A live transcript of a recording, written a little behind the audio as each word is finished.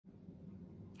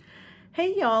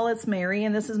Hey y'all, it's Mary,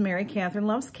 and this is Mary Catherine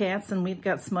Loves Cats, and we've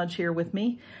got Smudge here with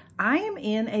me. I am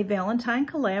in a Valentine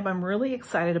collab. I'm really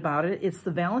excited about it. It's the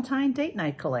Valentine Date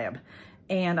Night collab,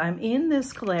 and I'm in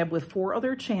this collab with 4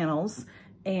 other channels,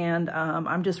 and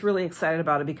I'm just really excited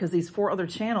about it because these 4 other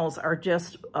channels are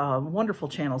just wonderful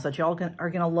channels that y'all are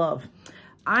gonna love.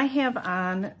 I have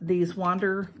on these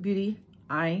Wander Beauty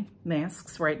eye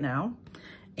masks right now.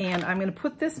 And I'm going to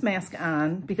put this mask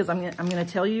on because I'm going to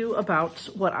tell you about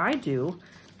what I do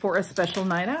for a special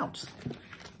night out.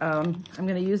 I'm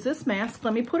going to use this mask.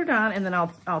 Let me put it on, and then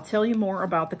I'll tell you more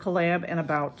about the collab and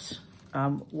about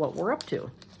what we're up to.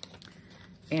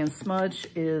 And Smudge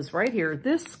is right here.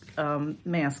 This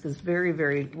mask is very,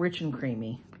 very rich and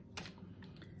creamy.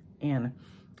 And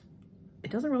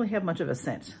it doesn't really have much of a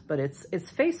scent, but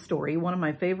it's Face Story, one of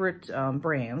my favorite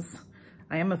brands.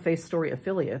 I am a Face Story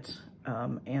affiliate.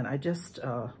 And I just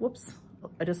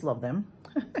love them.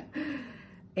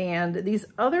 And these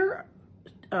other,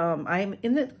 I'm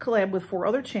in the collab with 4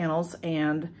 other channels,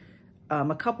 and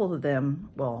a couple of them,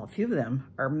 well, a few of them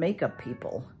are makeup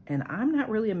people, and I'm not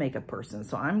really a makeup person.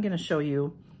 So I'm going to show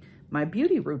you my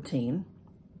beauty routine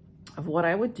of what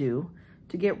I would do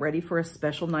to get ready for a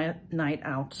special night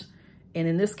out. And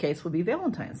in this case would be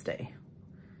Valentine's Day.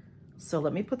 So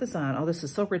let me put this on. Oh, this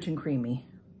is so rich and creamy.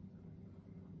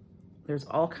 There's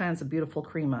all kinds of beautiful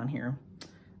cream on here.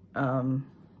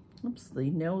 Oops, the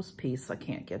nose piece I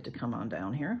can't get to come on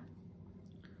down here.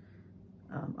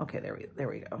 Okay, there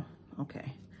we go.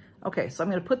 Okay, so I'm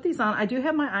gonna put these on. I do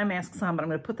have my eye masks on, but I'm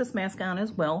gonna put this mask on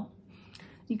as well.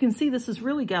 You can see this has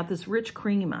really got this rich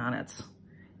cream on it.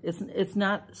 It's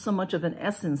not so much of an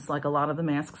essence like a lot of the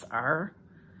masks are.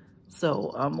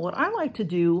 So what I like to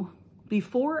do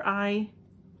before I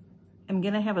am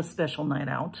gonna have a special night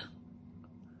out,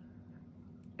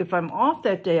 if I'm off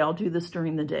that day, I'll do this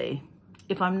during the day.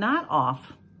 If I'm not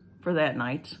off for that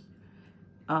night,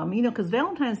 you know, because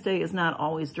Valentine's Day is not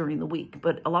always during the week,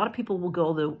 but a lot of people will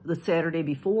go the Saturday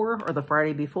before or the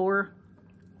Friday before.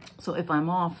 So if I'm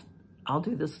off, I'll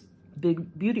do this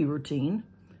big beauty routine.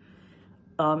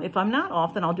 If I'm not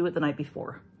off, then I'll do it the night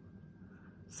before.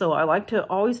 So I like to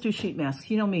always do sheet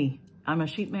masks. You know me, I'm a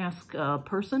sheet mask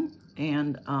person,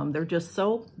 and they're just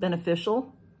so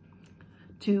beneficial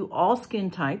to all skin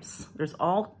types. There's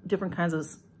all different kinds of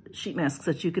sheet masks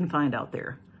that you can find out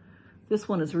there. This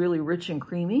one is really rich and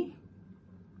creamy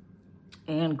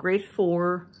and great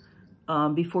for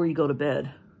before you go to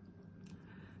bed.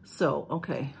 So,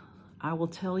 okay, I will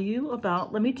tell you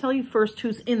about, let me tell you first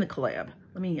who's in the collab.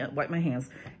 Let me wipe my hands,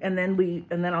 and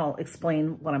then I'll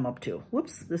explain what I'm up to.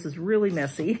 Whoops, this is really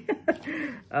messy.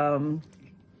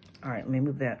 All right, let me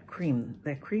move that cream.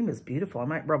 That cream is beautiful. I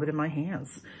might rub it in my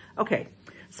hands. Okay,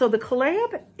 so the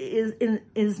collab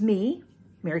is me,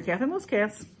 Mary Catherine Loves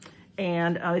Cats.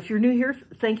 And if you're new here,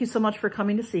 thank you so much for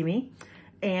coming to see me.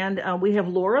 And we have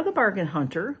Laura the Bargain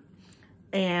Hunter,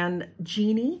 and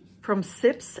Jeannie from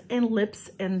Sips and Lips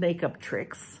and Makeup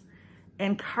Tricks,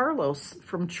 and Carlos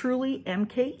from Truly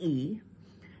MKE,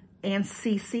 and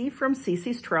Cece from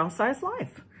Cece's Trial Size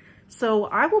Life. So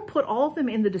I will put all of them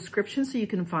in the description so you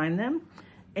can find them.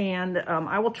 And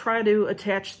I will try to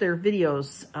attach their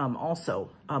videos also.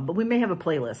 But we may have a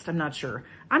playlist, I'm not sure.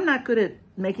 I'm not good at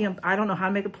making I don't know how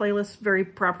to make a playlist very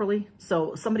properly.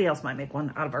 So somebody else might make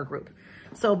one out of our group.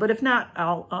 So, but if not,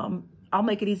 I'll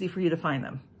make it easy for you to find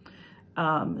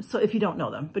them. So if you don't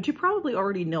know them, but you probably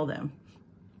already know them.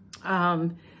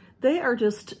 They are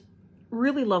just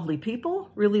really lovely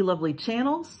people, really lovely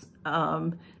channels.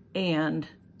 And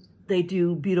they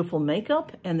do beautiful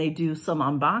makeup, and they do some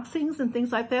unboxings and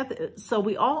things like that. So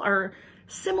we all are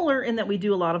similar in that we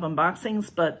do a lot of unboxings,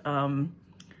 but I'm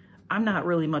not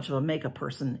really much of a makeup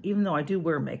person, even though I do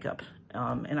wear makeup.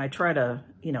 And I try to,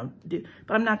 you know,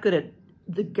 but I'm not good at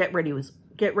the get ready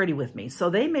with me. So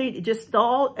they made just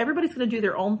everybody's going to do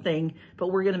their own thing, but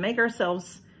we're going to make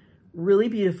ourselves really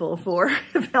beautiful for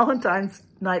Valentine's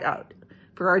night out,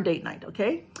 for our date night.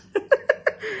 Okay.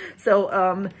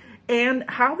 So, and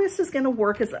how this is going to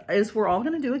work is we're all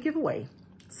going to do a giveaway.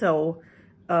 So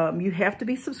you have to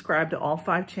be subscribed to all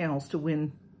 5 channels to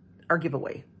win our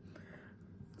giveaway.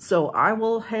 So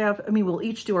we'll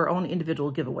each do our own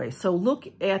individual giveaway. So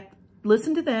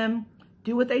listen to them,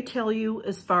 do what they tell you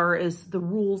as far as the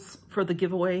rules for the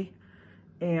giveaway.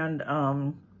 And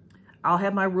I'll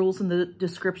have my rules in the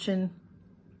description.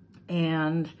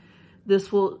 And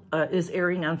this is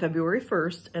airing on February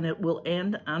 1st, and it will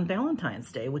end on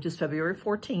Valentine's Day, which is February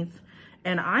 14th.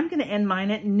 And I'm going to end mine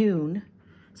at noon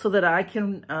so that I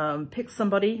can pick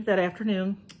somebody that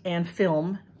afternoon and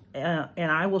film,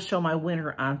 and I will show my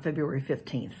winner on February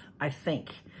 15th, I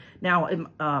think. Now,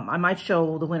 I might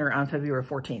show the winner on February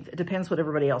 14th. It depends what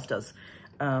everybody else does.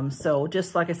 So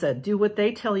just like I said, do what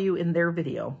they tell you in their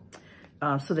video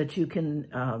so that you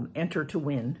can enter to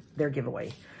win their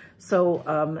giveaway.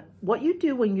 So what you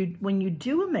do when you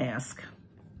do a mask,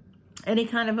 any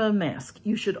kind of a mask,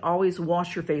 you should always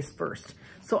wash your face first.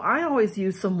 So I always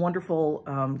use some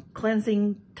wonderful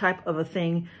cleansing type of a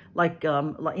thing, like,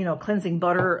 you know, cleansing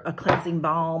butter, a cleansing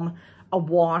balm, a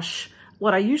wash.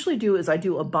 What I usually do is I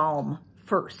do a balm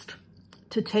first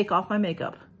to take off my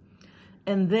makeup.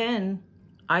 And then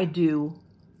I do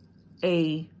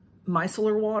a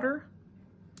micellar water.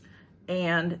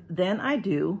 And then I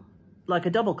do like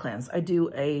a double cleanse. I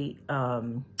do a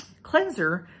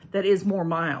cleanser that is more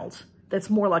mild. That's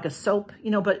more like a soap,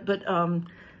 you know, but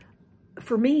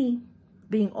for me,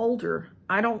 being older,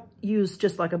 I don't use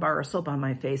just like a bar of soap on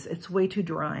my face. It's way too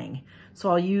drying. So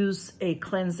I'll use a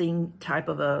cleansing type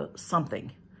of a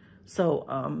something.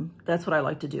 So that's what I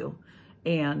like to do.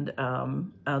 And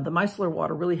the micellar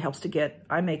water really helps to get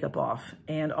eye makeup off.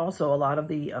 And also a lot of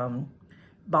the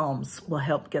balms will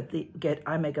help get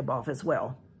eye makeup off as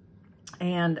well.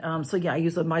 And so yeah, I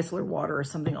use a micellar water or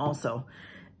something also.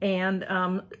 And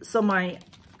so my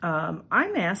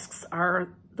eye masks are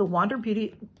the Wander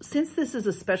Beauty. Since this is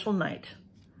a special night,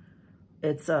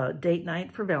 it's a date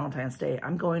night for Valentine's Day,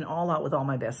 I'm going all out with all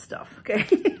my best stuff, okay?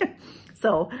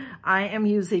 So I am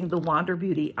using the Wander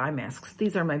Beauty eye masks.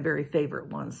 These are my very favorite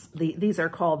ones. These are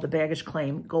called the Baggage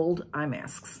Claim Gold Eye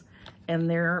Masks, and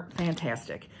they're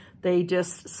fantastic. They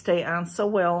just stay on so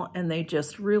well, and they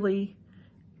just really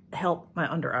help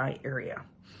my under eye area.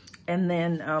 And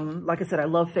then, like I said, I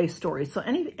love Face Story. So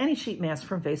any sheet mask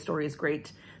from Face Story is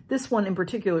great. This one in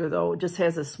particular, though, just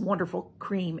has this wonderful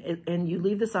cream, and you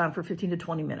leave this on for 15 to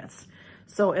 20 minutes.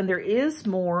 So, and there is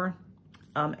more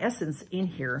essence in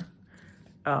here.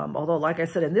 Although, like I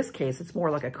said, in this case, it's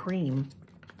more like a cream.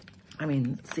 I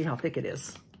mean, see how thick it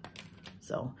is.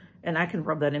 So, and I can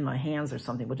rub that in my hands or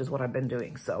something, which is what I've been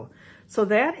doing. So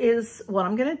that is what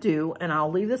I'm going to do, and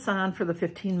I'll leave this on for the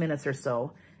 15 minutes or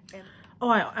so. Oh,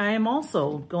 I am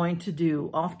also going to do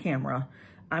off camera,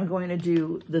 I'm going to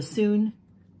do the Soon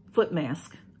foot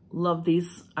mask. Love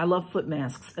these. I love foot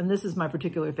masks. And this is my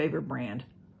particular favorite brand,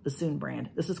 the Soon brand.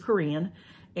 This is Korean.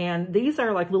 And these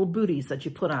are like little booties that you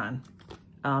put on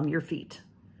your feet.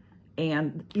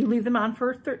 And you leave them on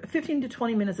for 15 to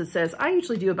 20 minutes, it says. I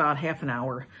usually do about half an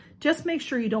hour. Just make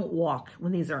sure you don't walk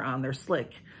when these are on. They're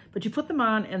slick. But you put them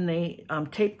on and they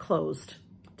tape closed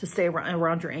to stay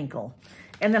around your ankle.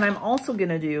 And then I'm also going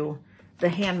to do the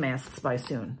hand masks by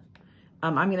Soon.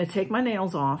 I'm going to take my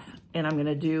nails off and I'm going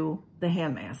to do the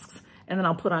hand masks. And then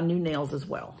I'll put on new nails as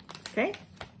well. Okay?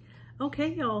 Okay,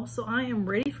 y'all. So I am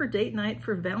ready for date night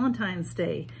for Valentine's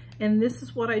Day. And this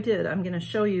is what I did. I'm going to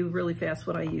show you really fast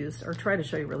what I used, or try to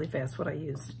show you really fast what I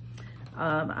used.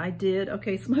 I did,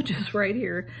 okay, smudges right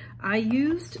here. I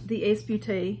used the Ace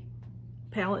Beauté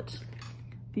palette.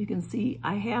 If you can see,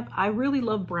 I really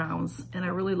love browns and I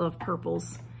really love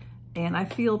purples, and I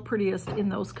feel prettiest in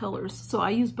those colors. So I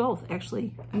use both,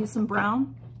 actually. I used some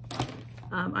brown.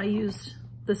 I used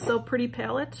the So Pretty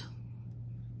palette.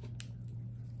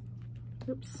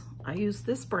 Oops. I used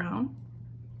this brown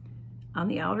on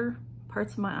the outer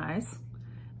parts of my eyes.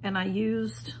 And I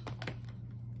used,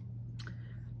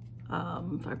 if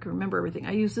I can remember everything,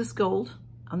 I used this gold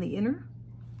on the inner.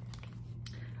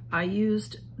 I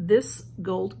used this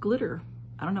gold glitter.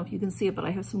 I don't know if you can see it, but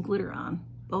I have some glitter on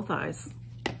both eyes.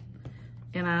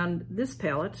 And on this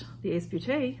palette, the Ace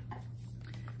Beauté,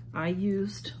 I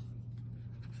used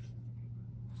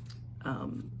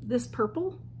this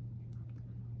purple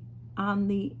on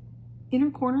the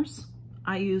inner corners.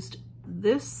 I used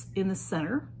this in the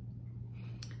center.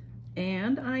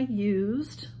 And I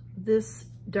used this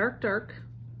dark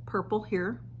purple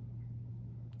here.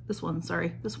 This one,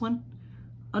 sorry, this one.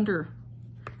 Under,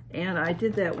 and I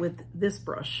did that with this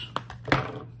brush.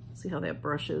 See how that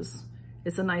brush is?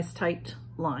 It's a nice tight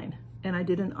line, and I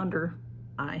did an under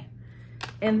eye.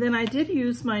 And then I did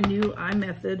use my new Eye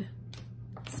Method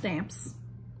stamps,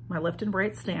 my left and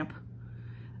right stamp.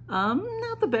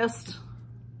 Not the best,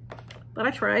 but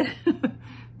I tried.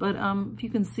 But if you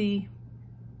can see,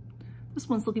 this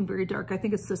one's looking very dark. I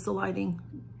think it's just the lighting.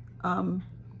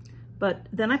 But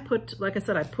then I put, like I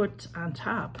said, I put on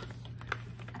top,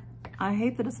 I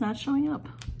hate that it's not showing up,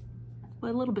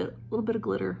 but a little bit of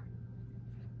glitter.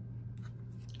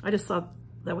 I just thought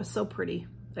that was so pretty,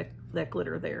 that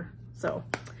glitter there. So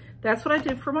that's what I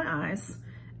did for my eyes.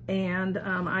 And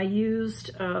I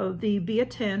used the Via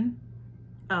 10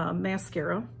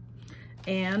 mascara.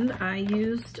 And I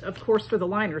used, of course, for the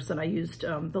liners, and I used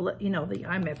the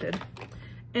Eye Method.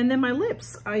 And then my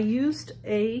lips, I used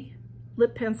a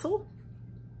lip pencil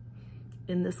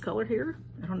in this color here.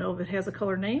 I don't know if it has a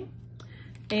color name.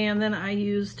 And then I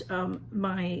used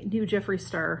my new Jeffree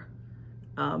Star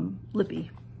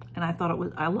lippy, and I thought it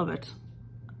was, I love it.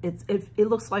 It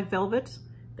looks like velvet.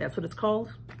 That's what it's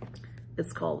called.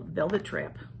 It's called Velvet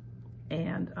Trap.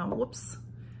 And whoops,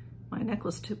 my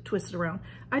necklace twisted around.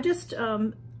 I just,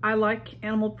 I like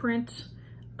animal print,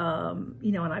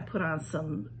 you know, and I put on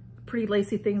some pretty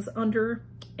lacy things under,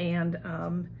 and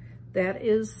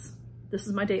this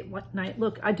is my date night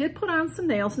look. I did put on some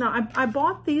nails. Now, I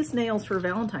bought these nails for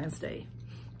Valentine's Day.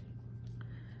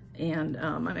 And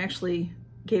I actually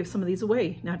gave some of these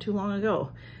away not too long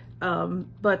ago.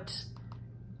 But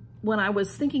when I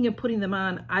was thinking of putting them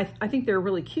on, I think they're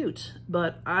really cute.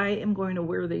 But I am going to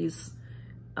wear these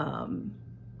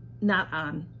not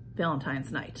on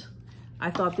Valentine's night.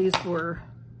 I thought these were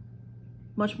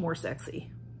much more sexy.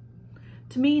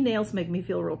 To me, nails make me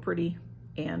feel real pretty,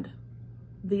 and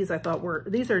these I thought were,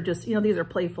 these are just, you know, these are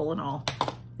playful and all.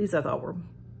 These I thought were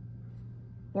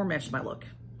more matched my look.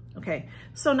 Okay,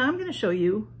 so now I'm going to show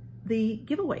you the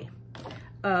giveaway.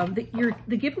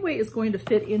 The giveaway is going to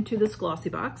fit into this glossy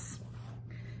box.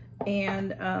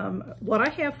 And what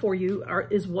I have for you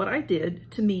is what I did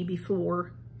to me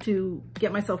before to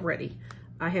get myself ready.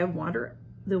 I have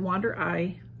the Wander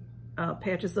Eye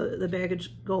patches, the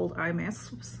Baggage Gold eye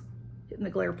masks. Oops, hitting the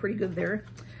glare pretty good there.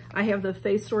 I have the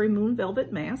Face Story Moon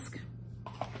Velvet Mask.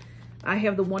 I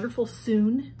have the Wonderful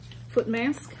Soon foot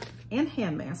mask and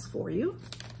hand mask for you.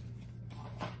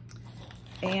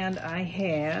 And I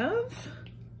have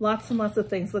lots and lots of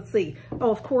things. Let's see.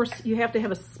 Oh, of course, you have to have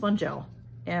a sponge gel.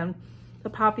 And the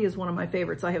Poppy is one of my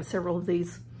favorites. I have several of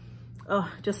these.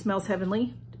 Oh, it just smells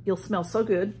heavenly. You'll smell so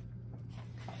good.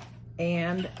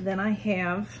 And then I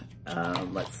have,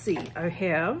 let's see, I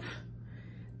have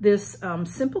this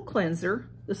Simple Cleanser.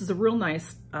 This is a real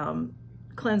nice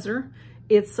cleanser.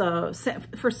 It's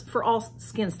for all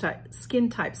skin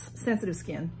types, sensitive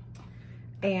skin.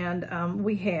 And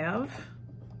we have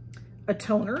a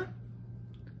toner,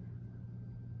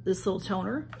 this little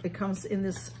toner. It comes in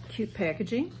this cute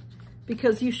packaging,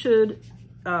 because you should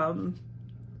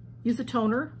use a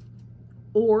toner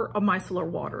or a micellar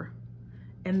water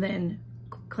and then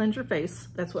cleanse your face.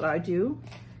 That's what I do.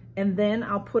 And then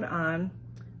I'll put on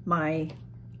my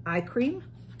eye cream.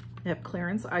 I have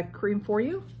Clarins eye cream for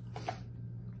you.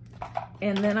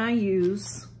 And then I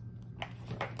use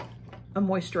a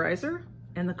moisturizer,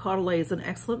 and the COLLAB is an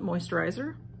excellent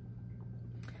moisturizer.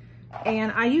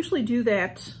 And I usually do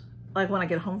that like when I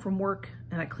get home from work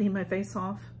and I clean my face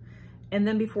off. And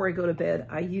then before I go to bed,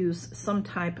 I use some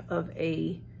type of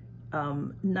a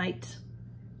night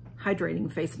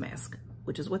hydrating face mask,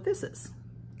 which is what this is,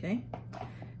 okay?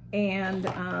 And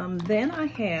then I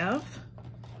have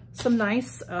some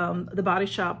nice, the Body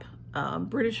Shop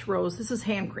British Rose. This is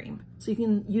hand cream. So you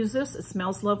can use this. It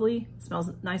smells lovely. It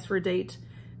smells nice for a date.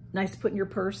 Nice to put in your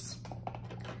purse.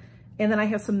 And then I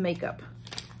have some makeup.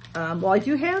 Well, I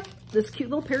do have this cute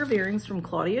little pair of earrings from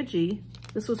Claudia G.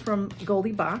 This was from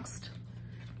Goldie Boxed.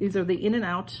 These are the In and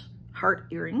Out heart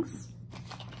earrings.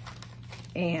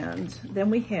 And then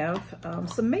we have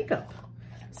some makeup.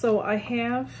 So I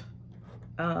have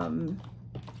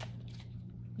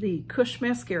the Kush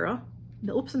mascara.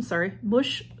 Oops, I'm sorry.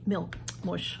 Milk.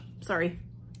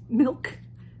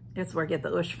 That's where I get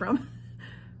the ush from.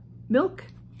 Milk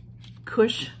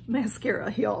Kush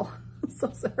mascara, y'all. I'm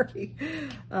so sorry.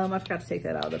 I forgot to take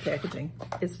that out of the packaging.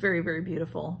 It's very, very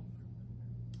beautiful.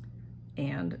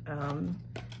 And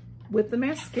with the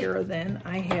mascara, then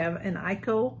I have an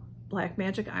Ico Black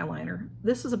Magic eyeliner.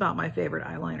 This is about my favorite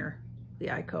eyeliner, the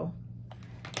Ico.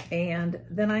 And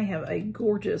then I have a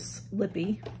gorgeous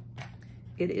lippy.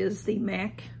 It is the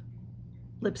MAC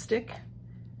lipstick,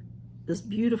 this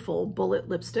beautiful bullet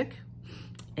lipstick.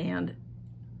 And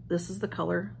this is the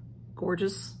color,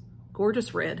 gorgeous,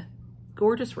 gorgeous red,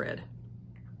 gorgeous red.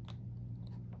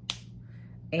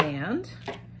 And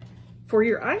for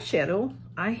your eyeshadow,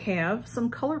 I have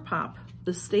some ColourPop,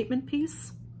 the Statement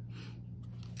Piece.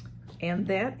 And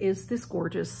that is this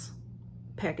gorgeous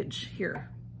package here.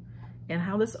 And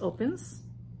how this opens.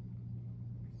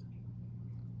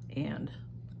 And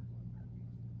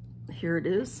here it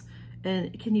is.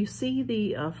 And can you see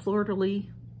the fleur-de-lis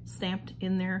stamped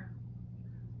in there?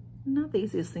 Not the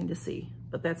easiest thing to see,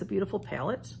 but that's a beautiful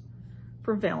palette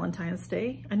for Valentine's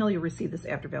Day. I know you'll receive this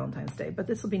after Valentine's Day, but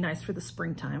this will be nice for the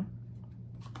springtime.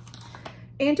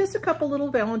 And just a couple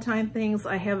little Valentine things.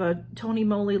 I have a Tony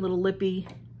Moly little lippy,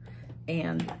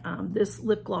 and this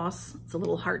lip gloss. It's a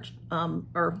little heart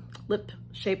or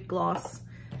lip-shaped gloss.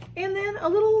 And then a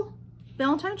little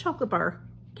Valentine chocolate bar.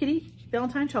 kitty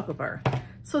Valentine chocolate bar.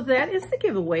 So that is the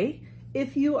giveaway.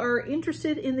 If you are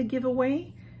interested in the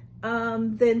giveaway,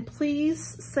 then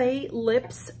please say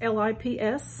LIPS,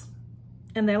 L-I-P-S,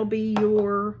 and that'll be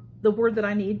the word that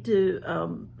I need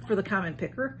to for the comment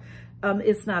picker.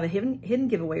 It's not a hidden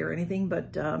giveaway or anything,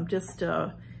 but just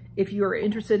if you are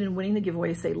interested in winning the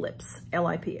giveaway, say LIPS,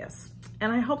 L-I-P-S.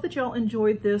 And I hope that y'all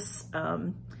enjoyed this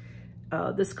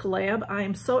this collab. I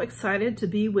am so excited to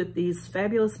be with these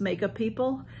fabulous makeup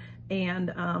people,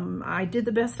 and I did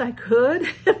the best I could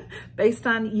based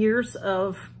on years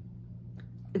of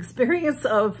experience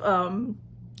of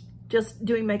just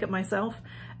doing makeup myself.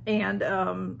 And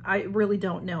I really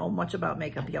don't know much about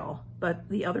makeup, y'all, but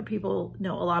the other people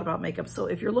know a lot about makeup. So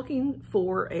if you're looking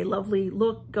for a lovely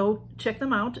look, go check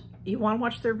them out. You want to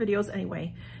watch their videos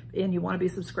anyway, and you want to be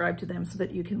subscribed to them so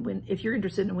that you can win if you're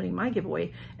interested in winning my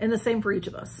giveaway. And the same for each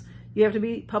of us. You have to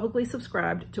be publicly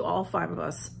subscribed to all 5 of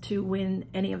us to win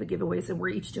any of the giveaways, and we're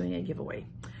each doing a giveaway.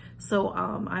 So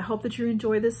I hope that you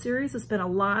enjoy this series. It's been a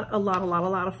lot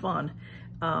of fun.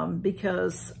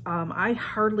 Because I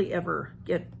hardly ever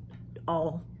get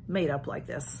all made up like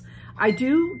this. I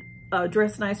do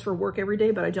dress nice for work every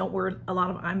day, but I don't wear a lot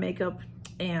of eye makeup,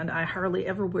 and I hardly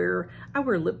ever I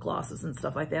wear lip glosses and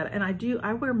stuff like that. And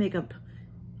I wear makeup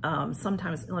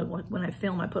sometimes, like when I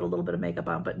film, I put a little bit of makeup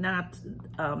on, but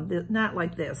not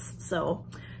like this. So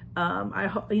I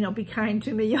hope, be kind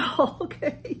to me, y'all,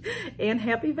 okay? And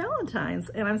happy Valentine's.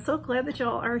 And I'm so glad that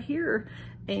y'all are here.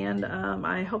 And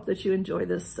I hope that you enjoy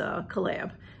this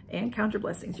collab. And count your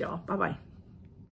blessings, y'all. Bye-bye.